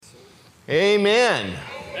Amen.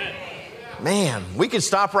 Man, we could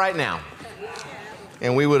stop right now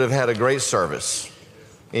and we would have had a great service.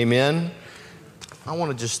 Amen. I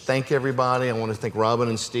want to just thank everybody. I want to thank Robin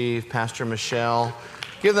and Steve, Pastor Michelle.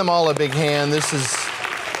 Give them all a big hand. This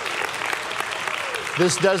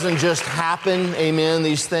doesn't just happen. Amen.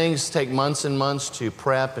 These things take months and months to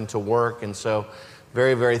prep and to work. And so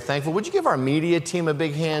very, very thankful. Would you give our media team a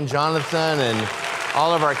big hand, Jonathan, and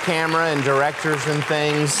all of our camera and directors and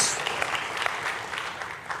things?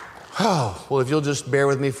 Oh, well, if you'll just bear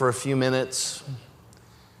with me for a few minutes.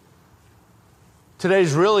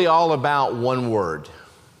 Today's really all about one word.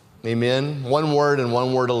 Amen. One word and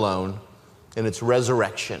one word alone, and it's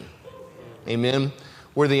resurrection. Amen.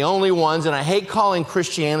 We're the only ones, and I hate calling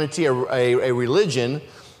Christianity a religion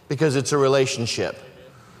because it's a relationship.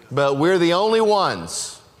 But we're the only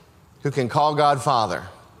ones who can call God Father.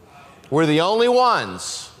 We're the only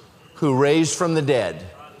ones who raised from the dead.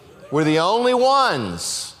 We're the only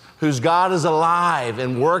ones whose God is alive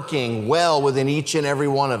and working well within each and every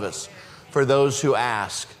one of us for those who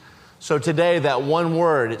ask. So today, that one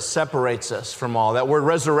word, it separates us from all. That word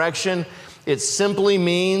resurrection, it simply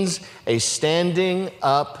means a standing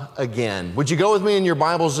up again. Would you go with me in your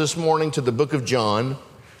Bibles this morning to the book of John?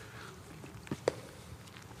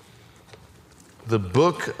 The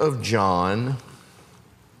book of John,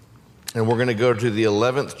 and we're going to go to the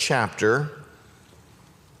 11th chapter.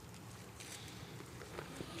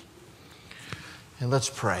 And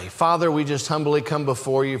let's pray. Father, we just humbly come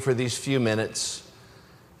before you for these few minutes.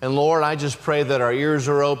 And Lord, I just pray that our ears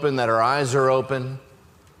are open, that our eyes are open,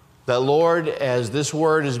 that Lord, as this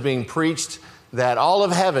word is being preached, that all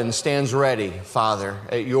of heaven stands ready, Father,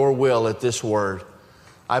 at your will at this word.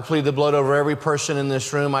 I plead the blood over every person in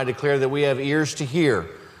this room. I declare that we have ears to hear,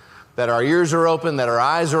 that our ears are open, that our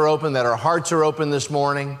eyes are open, that our hearts are open this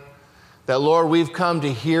morning. That, Lord, we've come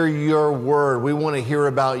to hear your word. We want to hear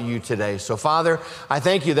about you today. So, Father, I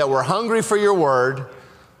thank you that we're hungry for your word,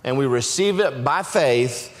 and we receive it by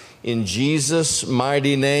faith in Jesus'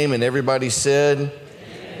 mighty name. And everybody said,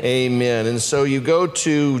 amen. Amen. And so you go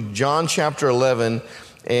to John chapter 11,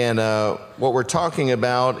 and what we're talking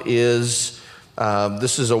about is,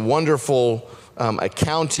 this is a wonderful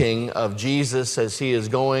accounting of Jesus as he is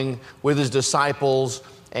going with his disciples.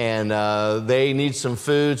 And they need some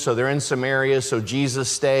food, so they're in Samaria, so Jesus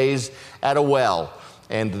stays at a well.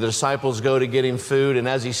 And the disciples go to get him food, and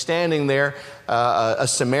as he's standing there, a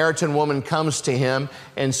Samaritan woman comes to him,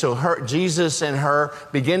 and so Jesus and her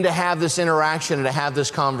begin to have this interaction and to have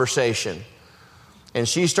this conversation. And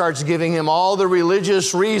she starts giving him all the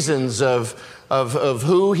religious reasons of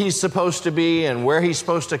who he's supposed to be and where he's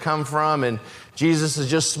supposed to come from. And Jesus is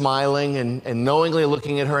just smiling and knowingly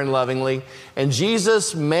looking at her and lovingly. And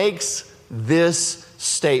Jesus makes this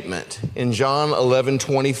statement in John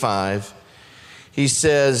 11:25. He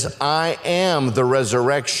says, I am the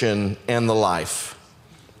resurrection and the life.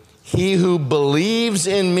 He who believes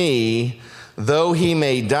in me, though he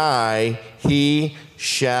may die, he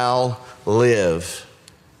shall live.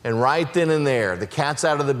 And right then and there, the cat's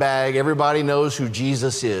out of the bag. Everybody knows who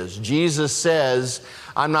Jesus is. Jesus says,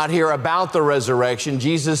 I'm not here about the resurrection.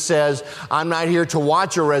 Jesus says, I'm not here to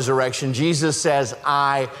watch a resurrection. Jesus says,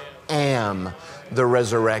 I am the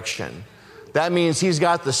resurrection. That means he's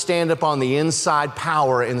got the stand up on the inside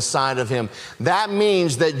power inside of him. That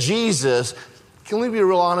means that Jesus, can we be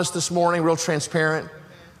real honest this morning, real transparent?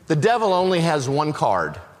 The devil only has one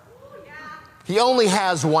card. He only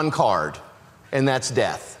has one card, and that's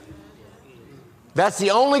death. That's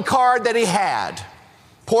the only card that he had.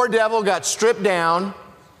 Poor devil got stripped down,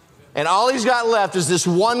 and all he's got left is this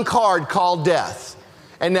one card called death.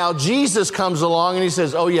 And now Jesus comes along and he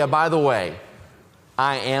says, oh yeah, by the way,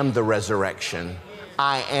 I am the resurrection.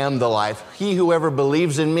 I am the life. He who ever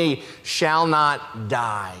believes in me shall not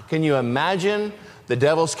die. Can you imagine the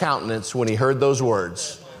devil's countenance when he heard those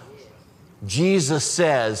words? Jesus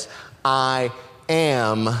says, I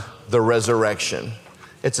am the resurrection.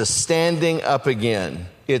 It's a standing up again.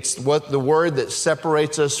 It's what the word that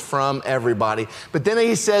separates us from everybody. But then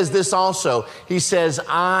he says this also. He says,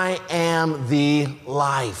 I am the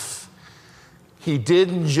life. He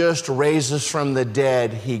didn't just raise us from the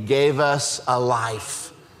dead. He gave us a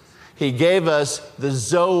life. He gave us the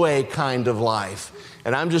Zoe kind of life.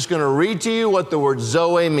 And I'm just going to read to you what the word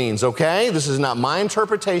Zoe means, okay? This is not my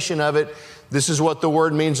interpretation of it. This is what the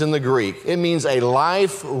word means in the Greek. It means a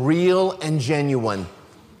life real and genuine.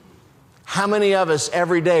 How many of us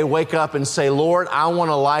every day wake up and say, Lord, I want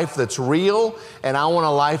a life that's real and I want a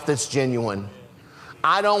life that's genuine.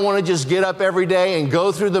 I don't want to just get up every day and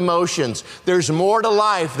go through the motions. There's more to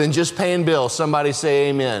life than just paying bills. Somebody say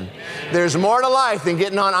amen. There's more to life than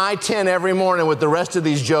getting on I-10 every morning with the rest of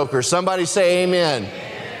these jokers. Somebody say amen.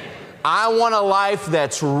 I want a life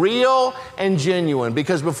that's real and genuine,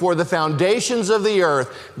 because before the foundations of the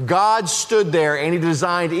earth, God stood there and He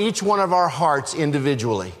designed each one of our hearts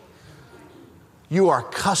individually. You are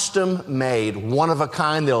custom made, one of a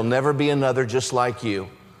kind. There'll never be another just like you.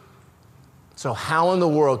 So how in the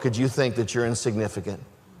world could you think that you're insignificant?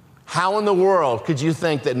 How in the world could you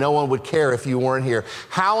think that no one would care if you weren't here?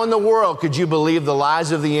 How in the world could you believe the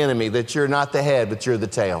lies of the enemy, that you're not the head, but you're the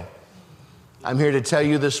tail? I'm here to tell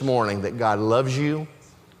you this morning that God loves you,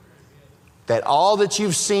 that all that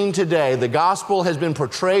you've seen today, the gospel has been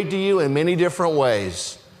portrayed to you in many different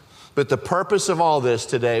ways. But the purpose of all this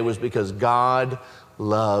today was because God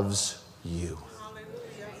loves you.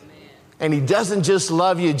 And He doesn't just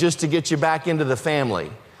love you just to get you back into the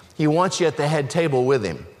family. He wants you at the head table with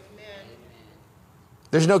Him.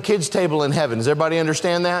 There's no kids' table in heaven. Does everybody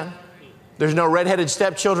understand that? There's no redheaded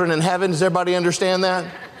stepchildren in heaven. Does everybody understand that?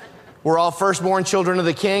 We're all firstborn children of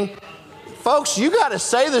the King. Folks, you got to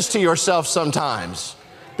say this to yourself sometimes,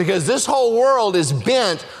 because this whole world is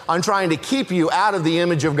bent on trying to keep you out of the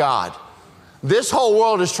image of God. This whole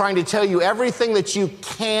world is trying to tell you everything that you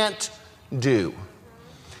can't do.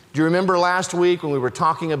 Do you remember last week when we were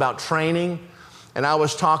talking about training, and I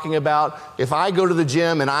was talking about if I go to the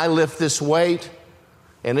gym and I lift this weight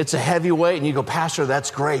and it's a heavy weight, and you go, Pastor,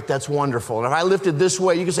 that's great, that's wonderful. And if I lifted this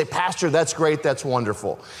weight, you can say, Pastor, that's great, that's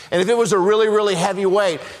wonderful. And if it was a really, really heavy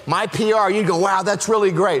weight, my PR, you'd go, wow, that's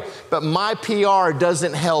really great. But my PR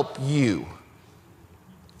doesn't help you.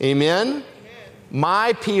 Amen?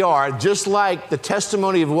 My PR, just like the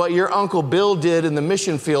testimony of what your Uncle Bill did in the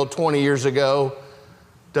mission field 20 years ago,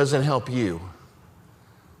 doesn't help you.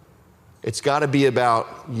 It's got to be about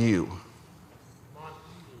you.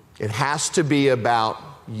 It has to be about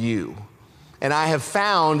you. And I have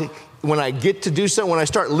found when I get to do something, when I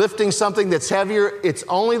start lifting something that's heavier, it's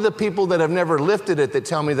only the people that have never lifted it that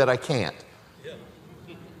tell me that I can't.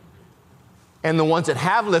 And the ones that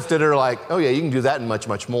have lifted it are like, oh yeah, you can do that and much,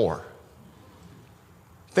 much more.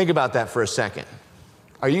 Think about that for a second.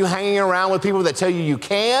 Are you hanging around with people that tell you you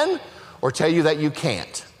can, or tell you that you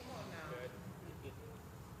can't?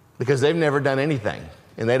 Because they've never done anything,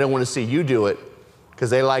 and they don't want to see you do it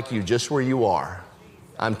because they like you just where you are.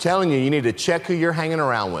 I'm telling you, you need to check who you're hanging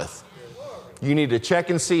around with. You need to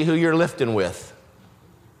check and see who you're lifting with,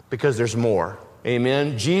 because there's more.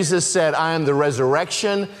 Amen. Jesus said, I am the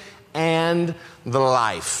resurrection and the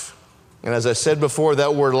life. And as I said before,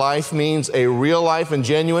 that word life means a real life and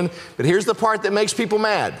genuine. But here's the part that makes people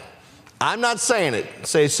mad. I'm not saying it.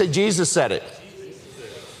 Say Jesus said it.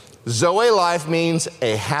 Zoe life means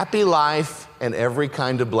a happy life and every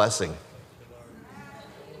kind of blessing.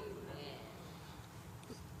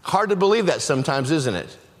 Hard to believe that sometimes, isn't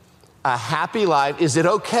it? A happy life. Is it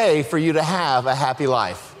okay for you to have a happy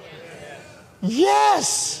life?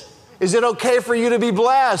 Yes. Is it okay for you to be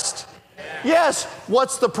blessed? Yes.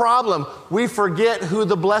 What's the problem? We forget who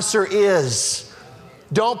the blesser is.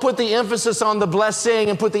 Don't put the emphasis on the blessing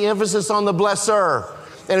and put the emphasis on the blesser.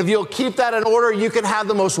 And if you'll keep that in order, you can have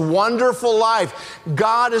the most wonderful life.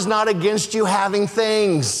 God is not against you having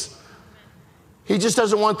things. He just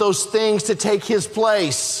doesn't want those things to take His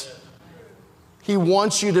place. He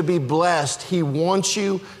wants you to be blessed. He wants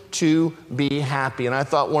you to be happy. And I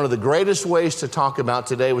thought one of the greatest ways to talk about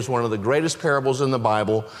today was one of the greatest parables in the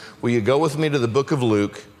Bible. Will you go with me to the book of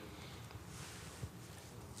Luke?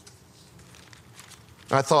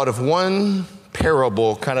 I thought if one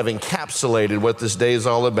parable kind of encapsulated what this day is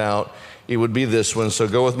all about, it would be this one. So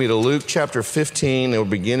go with me to Luke chapter 15, and we're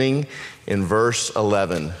beginning in verse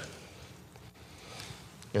 11.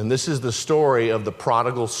 And this is the story of the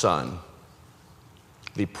prodigal son.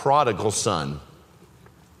 The prodigal son.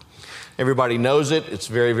 Everybody knows it. It's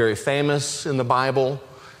very, very famous in the Bible.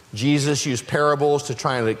 Jesus used parables to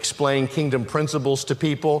try and explain kingdom principles to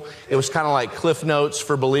people. It was kind of like Cliff Notes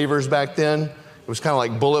for believers back then. It was kind of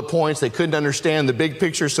like bullet points. They couldn't understand the big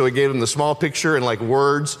picture, so He gave them the small picture in like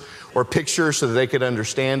words or pictures so that they could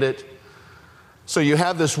understand it. So you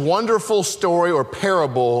have this wonderful story or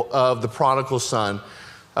parable of the prodigal son.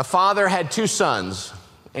 A father had two sons,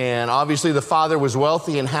 and obviously the father was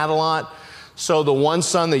wealthy and had a lot. So the one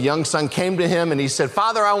son, the young son, came to him and he said,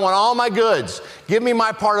 Father, I want all my goods. Give me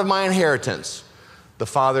my part of my inheritance. The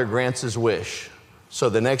father grants his wish. So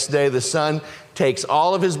the next day the son takes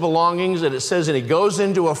all of his belongings, and it says, and he goes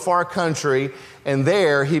into a far country, and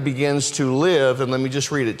there he begins to live. And let me just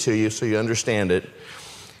read it to you so you understand it.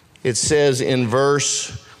 It says in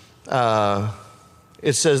verse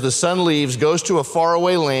It says the son leaves, goes to a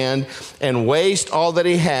faraway land, and wastes all that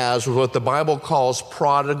he has with what the Bible calls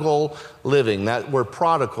prodigal living. That word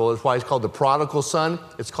prodigal is why it's called the prodigal son.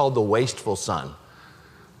 It's called the wasteful son.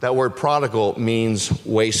 That word prodigal means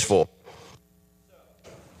wasteful.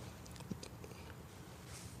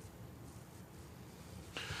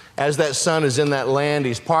 As that son is in that land,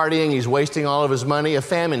 he's partying, he's wasting all of his money, a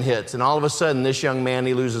famine hits, and all of a sudden this young man,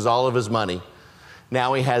 he loses all of his money.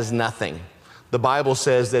 Now he has nothing. The Bible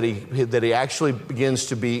says that he actually begins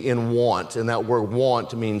to be in want, and that word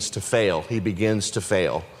want means to fail. He begins to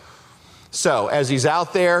fail. So as he's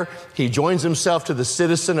out there, he joins himself to the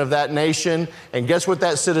citizen of that nation, and guess what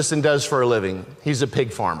that citizen does for a living? He's a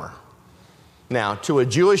pig farmer. Now, to a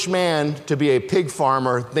Jewish man, to be a pig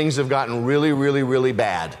farmer, things have gotten really, really, really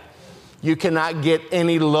bad. You cannot get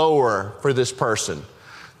any lower for this person.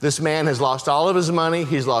 This man has lost all of his money,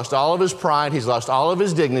 he's lost all of his pride, he's lost all of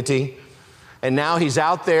his dignity, and now he's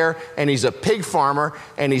out there and he's a pig farmer,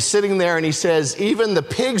 and he's sitting there and he says, even the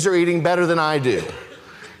pigs are eating better than I do.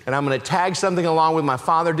 And I'm going to tag something along with my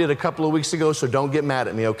father did a couple of weeks ago, so don't get mad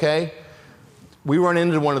at me, okay? We run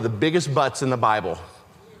into one of the biggest butts in the Bible.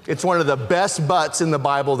 It's one of the best butts in the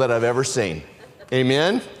Bible that I've ever seen.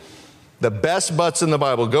 Amen? The best butts in the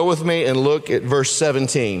Bible. Go with me and look at verse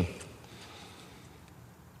 17.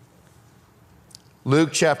 Luke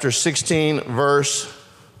chapter 16, verse...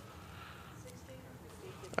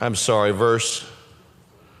 I was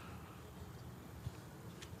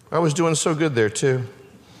doing so good there too.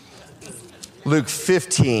 Luke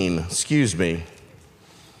 15, excuse me.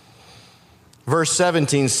 Verse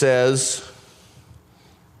 17 says,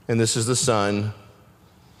 and this is the son,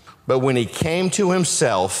 but when he came to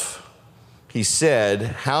himself, he said,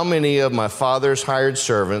 how many of my father's hired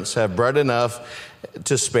servants have bread enough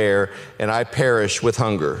to spare, and I perish with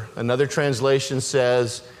hunger? Another translation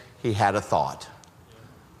says, he had a thought.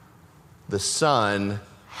 The son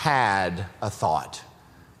had a thought.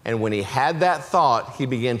 And when he had that thought, he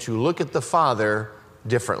began to look at the father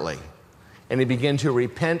differently. And he began to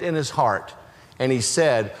repent in his heart. And he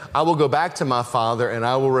said, I will go back to my father and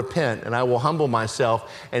I will repent and I will humble myself,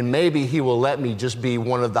 and maybe he will let me just be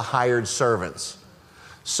one of the hired servants.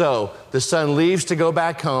 So the son leaves to go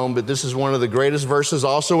back home, but this is one of the greatest verses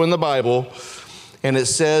also in the Bible. And it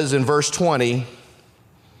says in verse 20,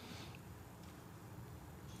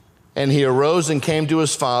 and he arose and came to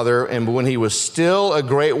his father, and when he was still a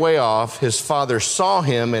great way off, his father saw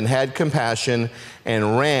him and had compassion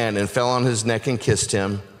and ran and fell on his neck and kissed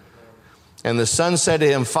him. And the son said to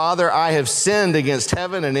him, Father, I have sinned against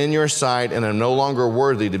heaven and in your sight, and am no longer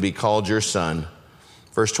worthy to be called your son.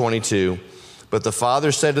 Verse 22, but the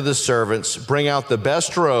father said to the servants, bring out the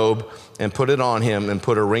best robe and put it on him, and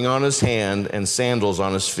put a ring on his hand and sandals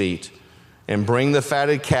on his feet. And bring the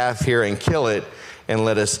fatted calf here and kill it, and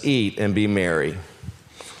let us eat and be merry.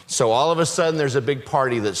 So all of a sudden there's a big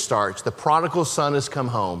party that starts. The prodigal son has come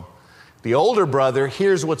home. The older brother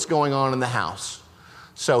hears what's going on in the house.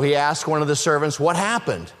 So he asks one of the servants, what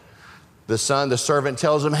happened? The servant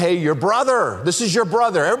tells him, hey, your brother, this is your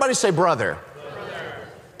brother. Everybody say brother. Brother.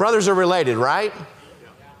 Brothers are related, right?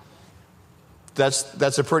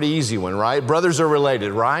 That's a pretty easy one, right? Brothers are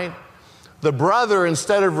related, right? The brother,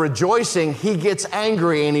 instead of rejoicing, he gets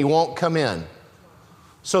angry and he won't come in.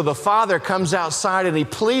 So the father comes outside and he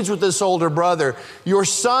pleads with this older brother, your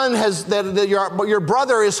son your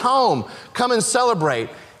brother is home. Come and celebrate.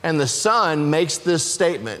 And the son makes this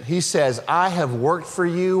statement. He says, I have worked for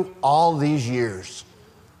you all these years.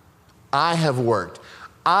 I have worked.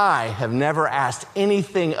 I have never asked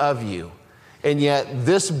anything of you. And yet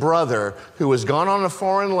this brother who has gone on a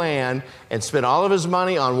foreign land and spent all of his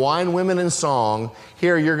money on wine, women, and song,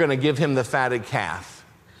 here you're going to give him the fatted calf.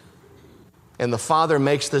 And the father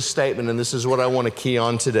makes this statement, and this is what I want to key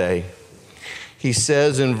on today. He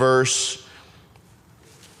says in verse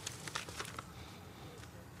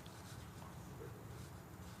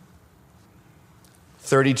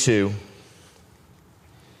 32,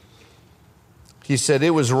 he said,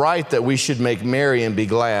 it was right that we should make merry and be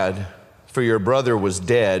glad, for your brother was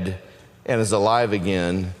dead and is alive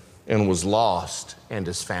again, and was lost and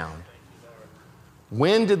is found.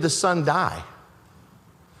 When did the son die?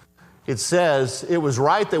 It says, it was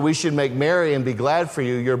right that we should make merry and be glad for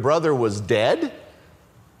you. Your brother was dead?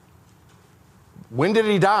 When did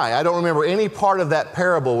he die? I don't remember any part of that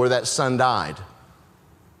parable where that son died.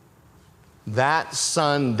 That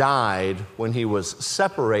son died when he was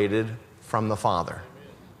separated from the Father.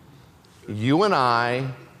 You and I,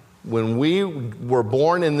 when we were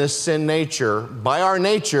born in this sin nature, by our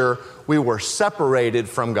nature, we were separated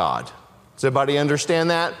from God. Does everybody understand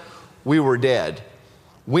that? We were dead.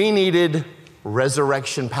 We needed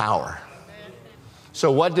resurrection power.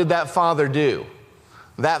 So what did that father do?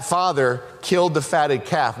 That father killed the fatted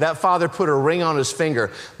calf. That father put a ring on his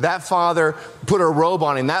finger. That father put a robe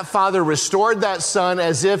on him. That father restored that son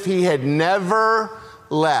as if he had never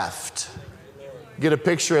left. Get a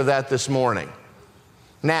picture of that this morning.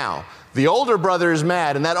 Now, the older brother is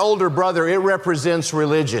mad, and that older brother, it represents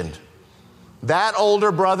religion. That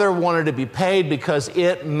older brother wanted to be paid because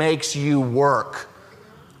it makes you work.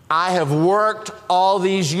 I have worked all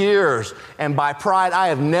these years, and by pride, I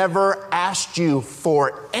have never asked you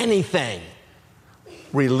for anything.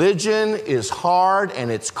 Religion is hard,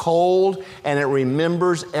 and it's cold, and it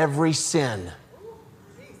remembers every sin.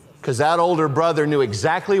 Because that older brother knew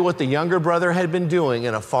exactly what the younger brother had been doing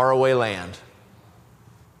in a faraway land.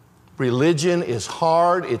 Religion is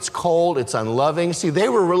hard, it's cold, it's unloving. See, they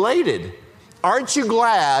were related. Aren't you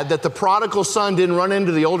glad that the prodigal son didn't run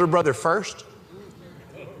into the older brother first?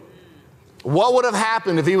 What would have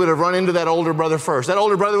happened if he would have run into that older brother first? That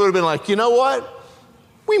older brother would have been like, you know what?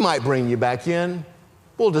 We might bring you back in.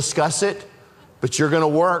 We'll discuss it, but you're going to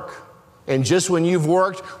work. And just when you've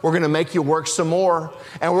worked, we're going to make you work some more.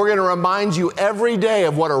 And we're going to remind you every day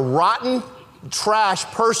of what a rotten trash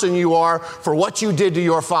person you are for what you did to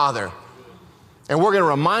your father. And we're going to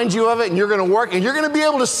remind you of it, and you're going to work, and you're going to be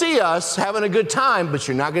able to see us having a good time, but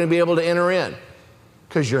you're not going to be able to enter in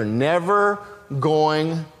because you're never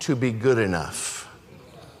going to be good enough.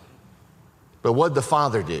 But what'd the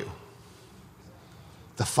father do?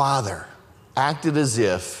 The father acted as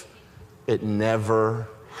if it never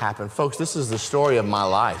happened. Folks, this is the story of my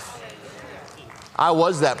life. I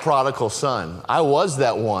was that prodigal son. I was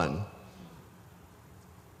that one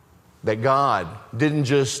that God didn't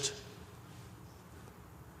just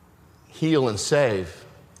heal and save,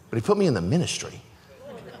 but he put me in the ministry.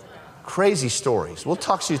 Crazy stories. We'll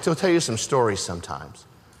tell you some stories sometimes.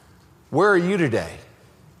 Where are you today?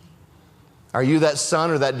 Are you that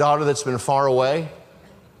son or that daughter that's been far away?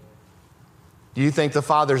 Do you think the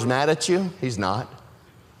father's mad at you? He's not.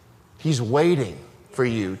 He's waiting for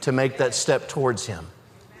you to make that step towards him.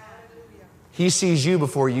 He sees you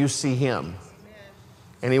before you see him.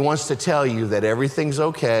 And he wants to tell you that everything's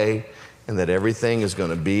okay and that everything is going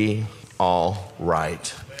to be all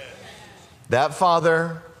right. That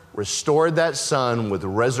father restored that son with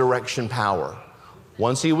resurrection power.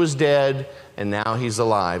 Once he was dead, and now he's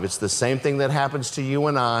alive. It's the same thing that happens to you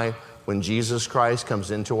and I when Jesus Christ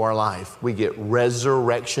comes into our life. We get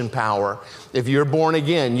resurrection power. If you're born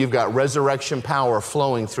again, you've got resurrection power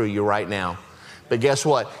flowing through you right now. But guess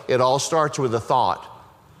what? It all starts with a thought.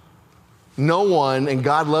 No one, and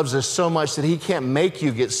God loves us so much that he can't make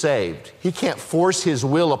you get saved. He can't force his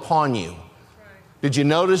will upon you. Did you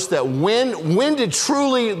notice that when did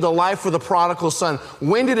truly the life of the prodigal son,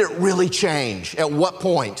 when did it really change? At what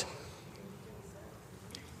point?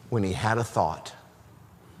 When he had a thought.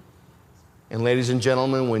 And ladies and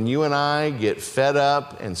gentlemen, when you and I get fed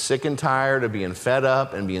up and sick and tired of being fed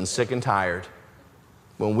up and being sick and tired,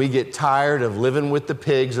 when we get tired of living with the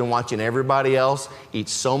pigs and watching everybody else eat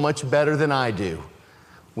so much better than I do,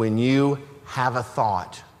 when you have a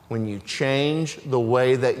thought, when you change the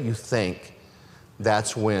way that you think,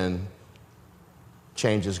 that's when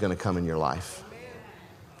change is going to come in your life.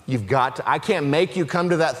 You've got to, I can't make you come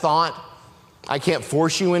to that thought. I can't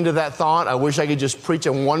force you into that thought. I wish I could just preach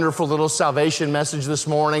a wonderful little salvation message this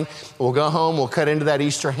morning. We'll go home, we'll cut into that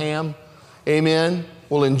Easter ham. Amen.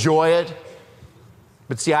 We'll enjoy it.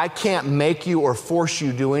 But see, I can't make you or force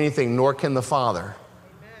you to do anything, nor can the Father.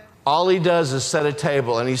 All he does is set a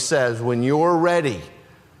table, and he says, when you're ready,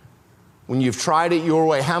 when you've tried it your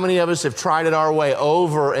way, how many of us have tried it our way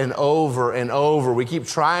over and over and over? We keep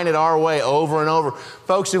trying it our way over and over.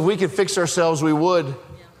 Folks, if we could fix ourselves, we would.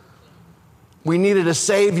 We needed a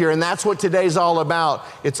Savior, and that's what today's all about.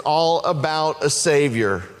 It's all about a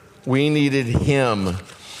Savior. We needed him.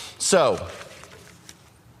 So,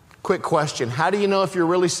 quick question. How do you know if you're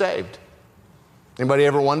really saved? Anybody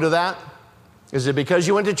ever wonder that? Is it because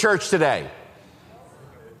you went to church today?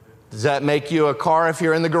 Does that make you a car if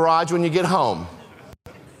you're in the garage when you get home?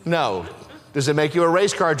 No. Does it make you a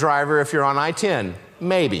race car driver if you're on I-10?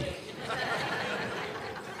 Maybe.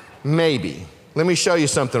 Maybe. Let me show you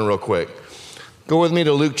something real quick. Go with me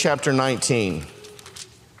to Luke chapter 19.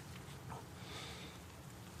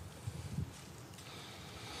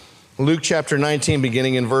 Luke chapter 19,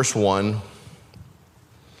 beginning in verse 1.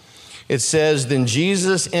 It says, "Then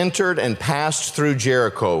Jesus entered and passed through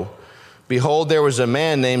Jericho. Behold, there was a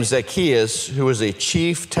man named Zacchaeus, who was a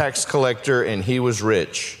chief tax collector, and he was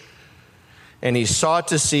rich. And he sought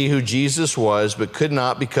to see who Jesus was, but could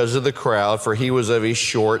not because of the crowd, for he was of a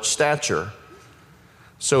short stature.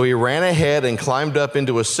 So he ran ahead and climbed up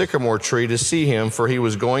into a sycamore tree to see him, for he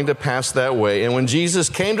was going to pass that way. And when Jesus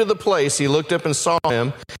came to the place, he looked up and saw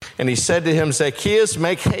him, and he said to him, Zacchaeus,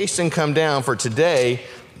 make haste and come down, for today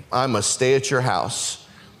I must stay at your house.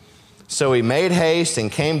 So he made haste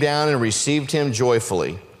and came down and received him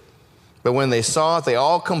joyfully. But when they saw it, they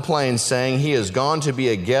all complained, saying, he has gone to be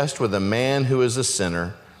a guest with a man who is a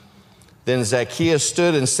sinner. Then Zacchaeus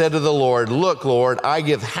stood and said to the Lord, look, Lord, I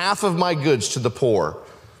give half of my goods to the poor.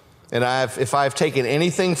 And if I have taken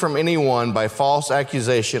anything from anyone by false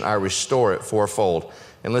accusation, I restore it fourfold.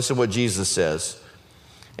 And listen to what Jesus says.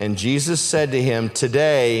 And Jesus said to him,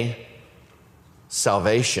 today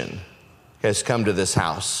salvation has come to this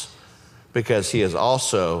house, because he is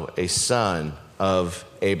also a son of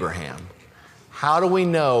Abraham. How do we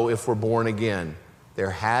know if we're born again?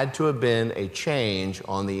 There had to have been a change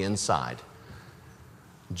on the inside.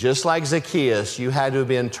 Just like Zacchaeus, you had to have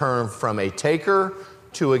been turned from a taker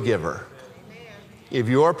to a giver. If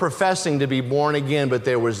you're professing to be born again, but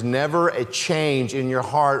there was never a change in your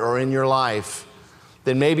heart or in your life,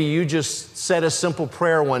 then maybe you just said a simple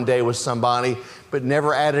prayer one day with somebody, but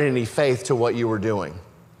never added any faith to what you were doing.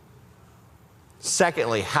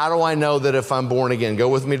 Secondly, how do I know that if I'm born again? Go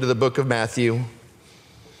with me to the book of Matthew.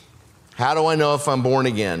 How do I know if I'm born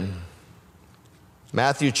again?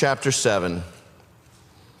 Matthew chapter 7.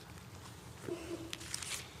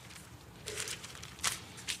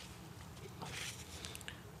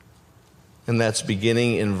 And that's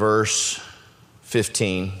beginning in verse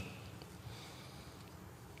 15.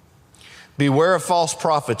 Beware of false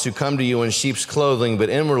prophets who come to you in sheep's clothing, but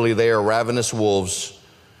inwardly they are ravenous wolves.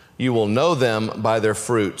 You will know them by their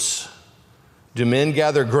fruits. Do men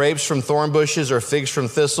gather grapes from thorn bushes or figs from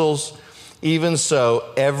thistles? Even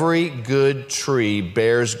so, every good tree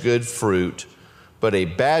bears good fruit, but a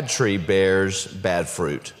bad tree bears bad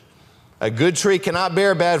fruit. A good tree cannot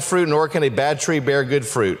bear bad fruit, nor can a bad tree bear good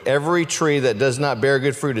fruit. Every tree that does not bear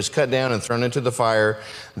good fruit is cut down and thrown into the fire.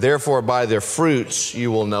 Therefore, by their fruits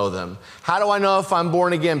you will know them. How do I know if I'm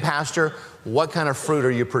born again, Pastor? What kind of fruit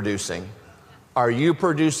are you producing? Are you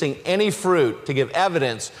producing any fruit to give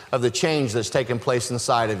evidence of the change that's taken place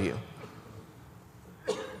inside of you?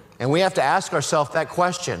 And we have to ask ourselves that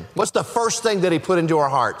question. What's the first thing that he put into our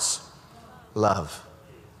hearts? Love.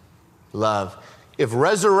 Love. If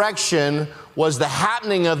resurrection was the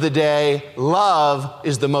happening of the day, love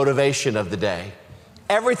is the motivation of the day.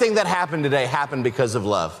 Everything that happened today happened because of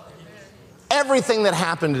love. Everything that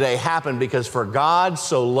happened today happened because for God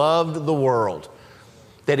so loved the world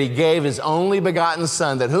that he gave his only begotten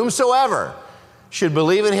Son, that whomsoever should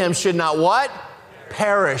believe in him should not what?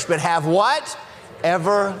 Perish, but have what?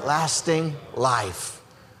 Everlasting life.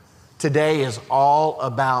 Today is all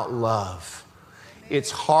about love.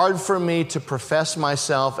 It's hard for me to profess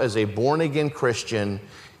myself as a born-again Christian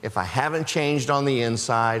if I haven't changed on the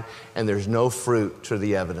inside and there's no fruit to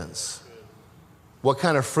the evidence. What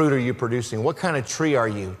kind of fruit are you producing? What kind of tree are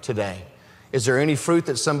you today? Is there any fruit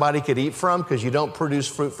that somebody could eat from? Because you don't produce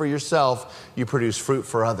fruit for yourself, you produce fruit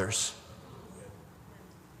for others.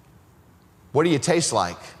 What do you taste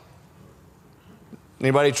like?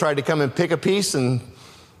 Anybody tried to come and pick a piece and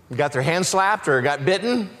got their hand slapped or got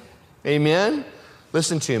bitten? Amen?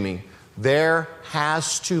 Listen to me. There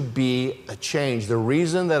has to be a change. The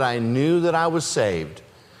reason that I knew that I was saved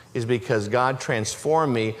is because God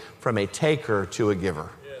transformed me from a taker to a giver.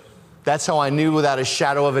 That's how I knew without a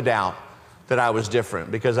shadow of a doubt that I was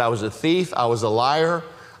different, because I was a thief, I was a liar,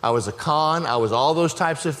 I was a con, I was all those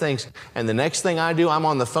types of things. And the next thing I do, I'm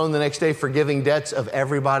on the phone the next day forgiving debts of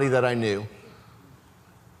everybody that I knew,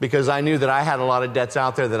 because I knew that I had a lot of debts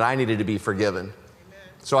out there that I needed to be forgiven.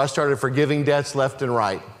 So I started forgiving debts left and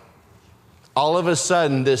right. All of a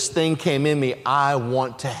sudden, this thing came in me. I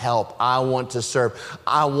want to help. I want to serve.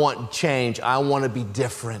 I want change. I want to be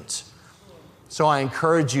different. So I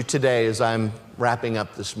encourage you today as I'm wrapping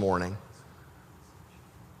up this morning.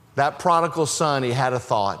 That prodigal son, he had a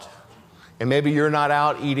thought. And maybe you're not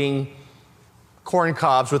out eating corn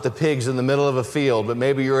cobs with the pigs in the middle of a field, but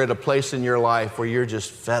maybe you're at a place in your life where you're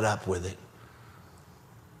just fed up with it.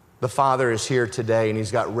 The Father is here today, and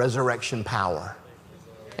he's got resurrection power.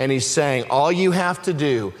 And he's saying, all you have to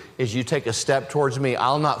do is you take a step towards me.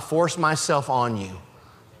 I'll not force myself on you.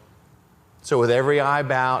 So with every eye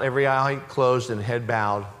bowed, every eye closed and head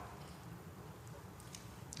bowed,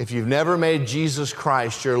 if you've never made Jesus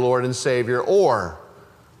Christ your Lord and Savior, or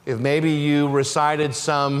if maybe you recited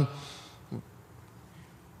some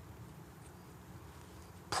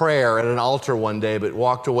prayer at an altar one day but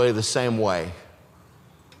walked away the same way,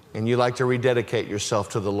 and you'd like to rededicate yourself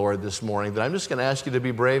to the Lord this morning, then I'm just going to ask you to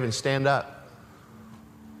be brave and stand up.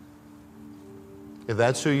 If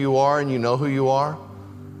that's who you are and you know who you are,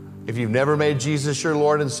 if you've never made Jesus your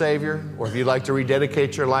Lord and Savior, or if you'd like to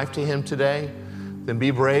rededicate your life to Him today, then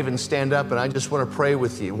be brave and stand up, and I just want to pray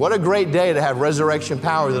with you. What a great day to have resurrection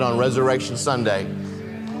power than on Resurrection Sunday.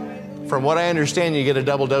 From what I understand, you get a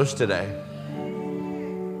double dose today.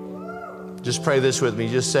 Just pray this with me.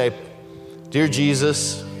 Just say, "Dear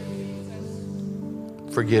Jesus,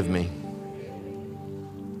 forgive me.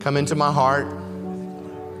 Come into my heart,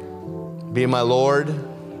 be my Lord,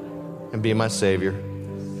 and be my Savior.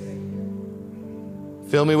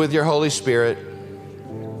 Fill me with your Holy Spirit.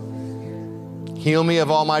 Heal me of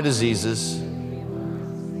all my diseases.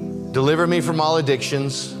 Deliver me from all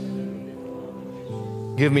addictions.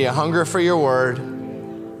 Give me a hunger for your word.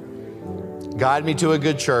 Guide me to a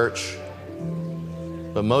good church.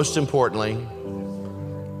 But most importantly,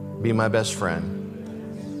 be my best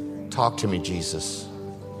friend. Talk to me, Jesus.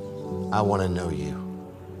 I want to know you.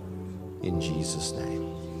 In Jesus' name.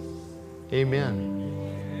 Amen."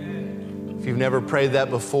 If you've never prayed that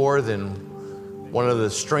before, then one of the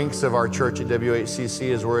strengths of our church at WHCC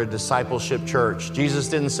is we're a discipleship church. Jesus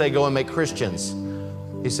didn't say go and make Christians.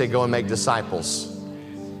 He said go and make disciples.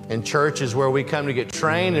 And church is where we come to get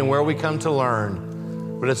trained and where we come to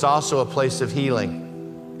learn. But it's also a place of healing.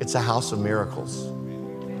 It's a house of miracles.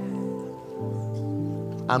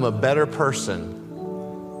 I'm a better person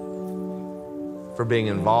for being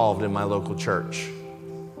involved in my local church,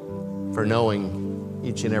 for knowing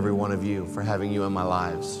each and every one of you, for having you in my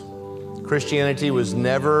lives. Christianity was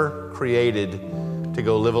never created to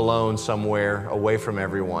go live alone somewhere away from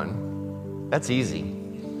everyone. That's easy.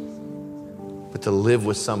 But to live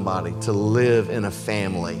with somebody, to live in a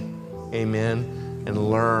family, amen, and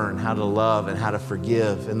learn how to love and how to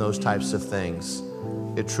forgive and those types of things,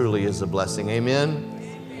 it truly is a blessing,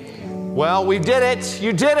 amen? Well, we did it.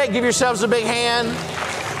 You did it. Give yourselves a big hand.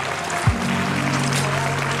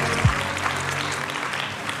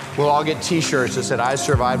 We'll all get t-shirts that said, "I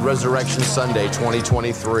survived Resurrection Sunday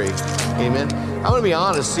 2023. Amen. I'm going to be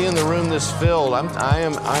honest, seeing the room this filled,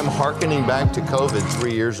 I'm hearkening back to COVID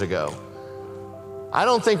 3 years ago. I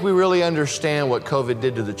don't think we really understand what COVID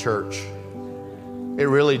did to the church. It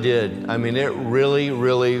really did. I mean, it really,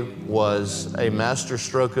 really was a master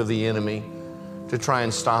stroke of the enemy to try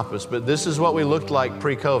and stop us. But this is what we looked like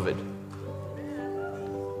pre-COVID.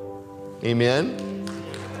 Amen.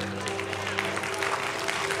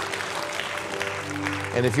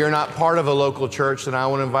 And if you're not part of a local church, then I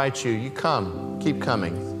want to invite you. You come, keep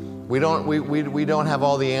coming. We don't have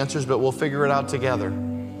all the answers, but we'll figure it out together.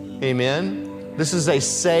 Amen. This is a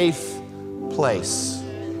safe place.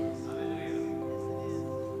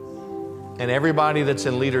 And everybody that's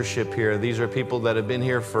in leadership here, these are people that have been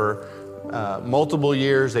here for multiple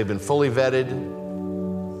years. They've been fully vetted.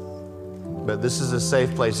 But this is a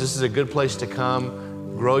safe place. This is a good place to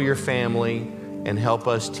come, grow your family, and help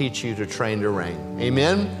us teach you to train to reign.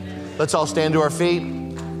 Amen? Let's all stand to our feet.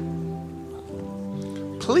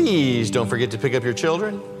 Please don't forget to pick up your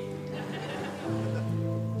children.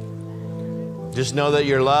 Just know that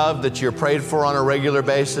you're loved, that you're prayed for on a regular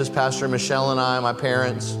basis. Pastor Michelle and I, my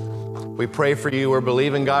parents, we pray for you. We're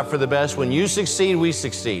believing God for the best. When you succeed, we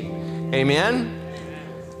succeed. Amen?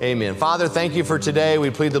 Amen. Father, thank you for today. We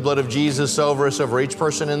plead the blood of Jesus over us, over each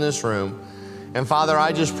person in this room. And Father,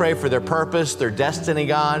 I just pray for their purpose, their destiny,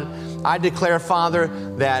 God. I declare, Father,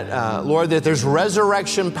 that, Lord, that there's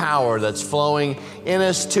resurrection power that's flowing in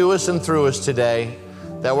us, to us, and through us today,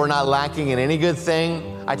 that we're not lacking in any good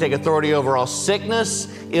thing. I take authority over all sickness,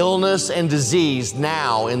 illness, and disease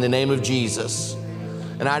now in the name of Jesus.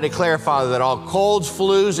 And I declare, Father, that all colds,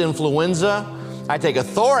 flus, influenza, I take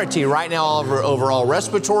authority right now over all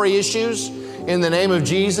respiratory issues. In the name of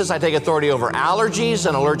Jesus, I take authority over allergies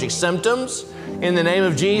and allergic symptoms. In the name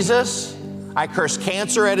of Jesus, I curse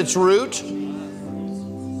cancer at its root.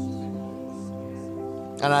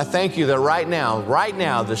 And I thank you that right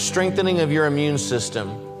now, the strengthening of your immune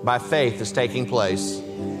system by faith is taking place.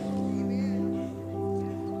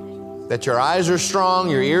 That your eyes are strong,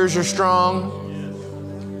 your ears are strong.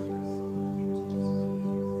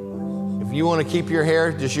 If you want to keep your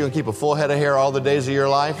hair, just you want to keep a full head of hair all the days of your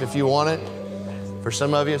life if you want it. For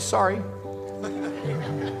some of you, sorry.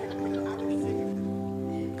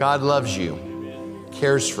 God loves you,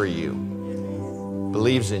 cares for you,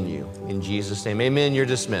 believes in you. In Jesus' name, amen. You're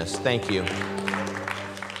dismissed. Thank you.